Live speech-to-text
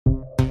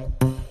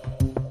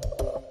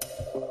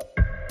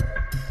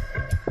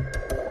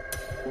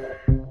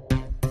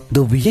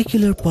The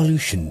vehicular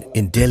pollution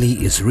in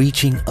Delhi is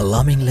reaching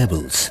alarming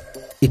levels.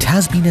 It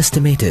has been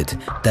estimated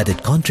that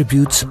it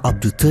contributes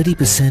up to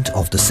 30%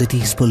 of the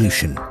city's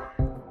pollution.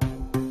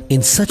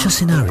 In such a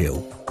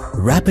scenario,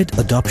 rapid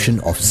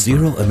adoption of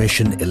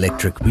zero-emission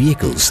electric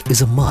vehicles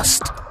is a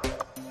must.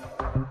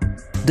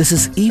 This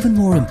is even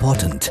more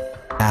important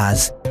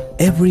as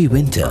every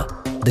winter,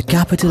 the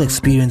capital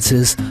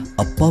experiences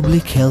a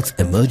public health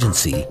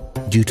emergency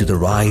due to the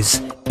rise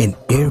in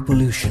air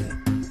pollution.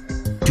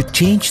 To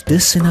change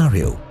this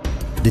scenario,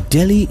 the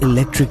Delhi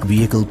Electric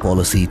Vehicle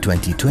Policy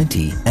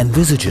 2020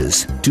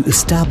 envisages to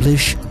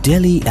establish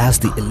Delhi as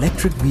the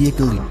electric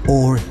vehicle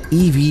or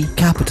EV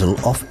capital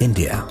of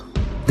India.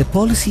 The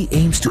policy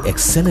aims to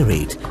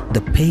accelerate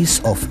the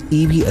pace of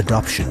EV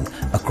adoption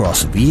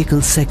across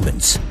vehicle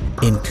segments,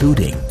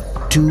 including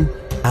 2-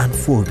 and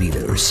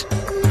 4-wheelers.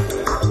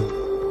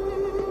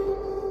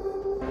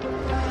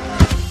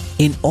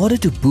 In order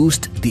to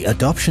boost the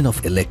adoption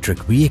of electric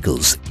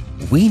vehicles,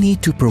 we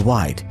need to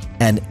provide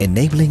an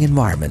enabling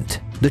environment.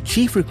 The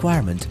chief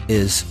requirement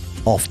is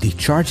of the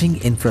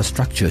charging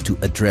infrastructure to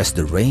address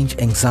the range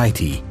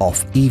anxiety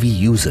of EV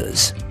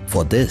users.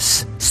 For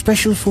this,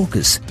 special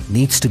focus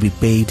needs to be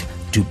paid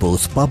to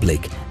both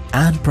public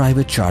and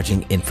private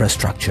charging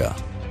infrastructure.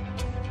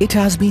 It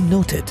has been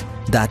noted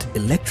that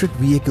electric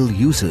vehicle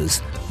users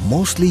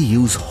mostly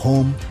use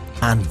home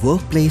and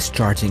workplace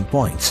charging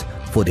points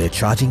for their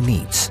charging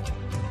needs.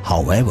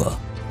 However,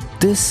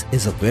 this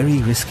is a very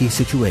risky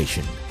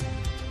situation.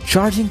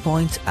 Charging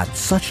points at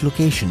such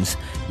locations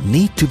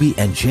need to be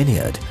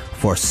engineered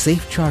for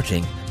safe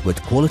charging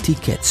with quality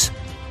kits,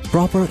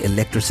 proper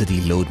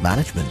electricity load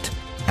management,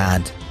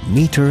 and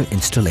meter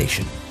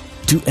installation.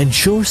 To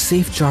ensure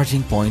safe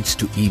charging points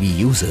to EV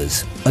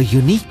users, a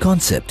unique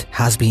concept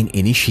has been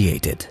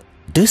initiated.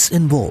 This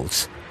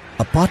involves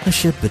a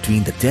partnership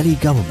between the Delhi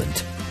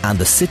government and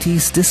the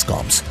city's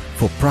discoms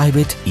for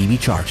private EV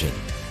charging.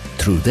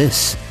 Through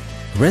this,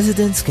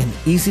 residents can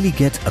easily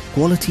get a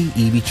quality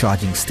EV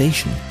charging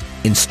station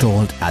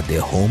installed at their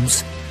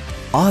homes,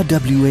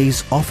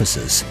 RWAs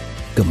offices,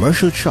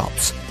 commercial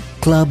shops,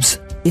 clubs,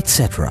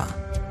 etc.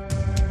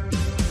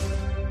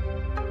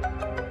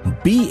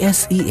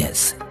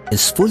 BSES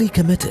is fully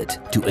committed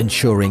to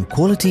ensuring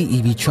quality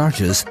EV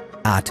chargers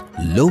at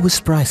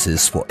lowest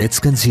prices for its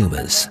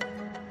consumers.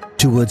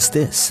 Towards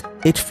this,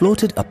 it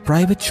floated a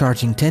private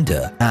charging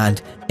tender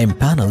and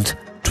empanelled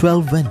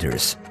 12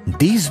 vendors.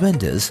 These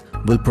vendors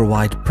will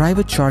provide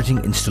private charging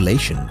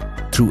installation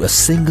through a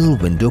single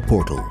window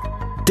portal.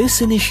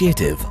 This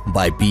initiative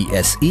by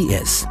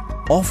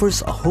BSES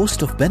offers a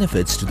host of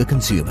benefits to the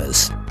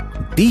consumers.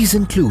 These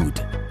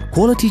include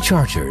quality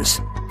chargers,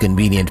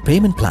 convenient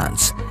payment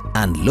plans,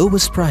 and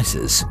lowest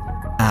prices,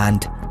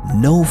 and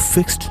no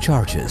fixed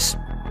charges.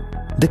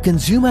 The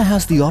consumer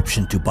has the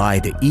option to buy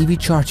the EV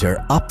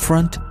charger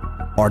upfront,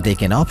 or they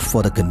can opt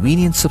for the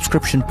convenient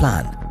subscription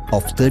plan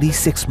of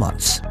 36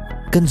 months.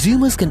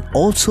 Consumers can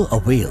also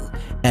avail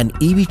an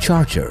EV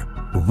charger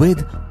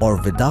with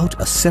or without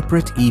a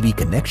separate EV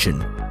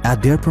connection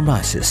at their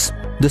premises.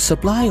 The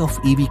supply of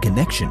EV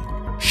connection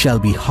shall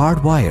be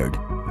hardwired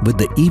with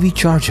the EV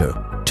charger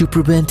to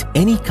prevent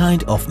any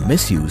kind of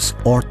misuse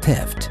or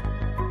theft.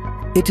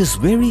 It is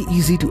very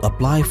easy to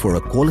apply for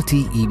a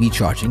quality EV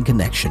charging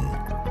connection.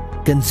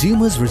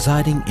 Consumers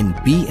residing in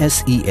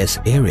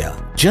BSES area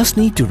just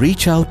need to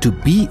reach out to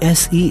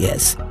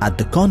BSES at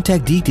the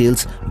contact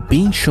details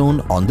being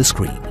shown on the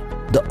screen.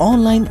 The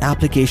online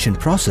application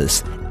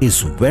process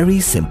is very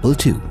simple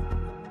too.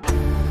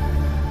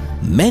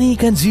 Many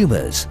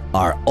consumers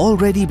are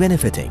already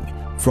benefiting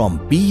from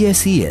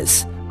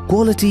BSES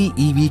quality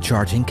EV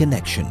charging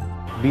connection.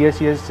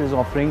 BSES is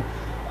offering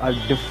a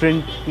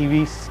different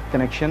EV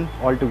connection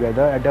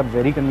altogether at a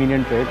very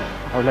convenient rate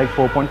of like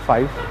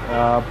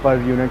 4.5 per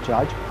unit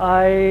charge.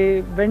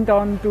 I logged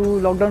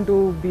on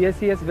to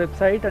BSES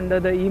website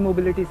under the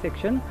e-mobility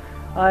section.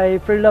 I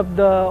filled up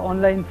the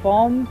online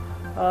form.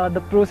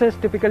 The process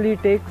typically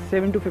takes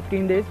 7 to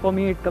 15 days. For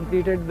me, it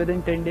completed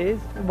within 10 days.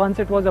 Once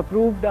it was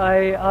approved,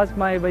 I asked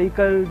my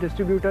vehicle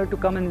distributor to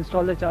come and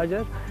install the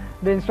charger.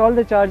 They installed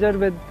the charger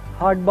with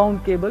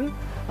hardbound cable,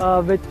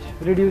 which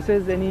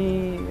reduces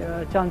any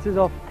chances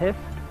of theft.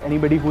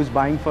 Anybody who's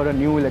buying for a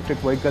new electric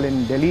vehicle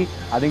in Delhi,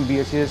 I think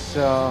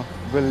BSES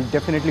will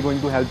definitely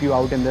going to help you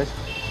out in this,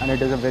 and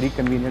it is a very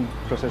convenient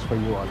process for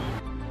you all.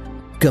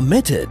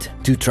 Committed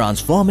to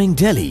transforming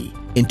Delhi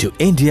into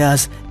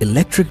India's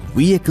electric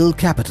vehicle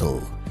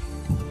capital,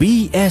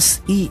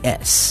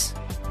 BSES.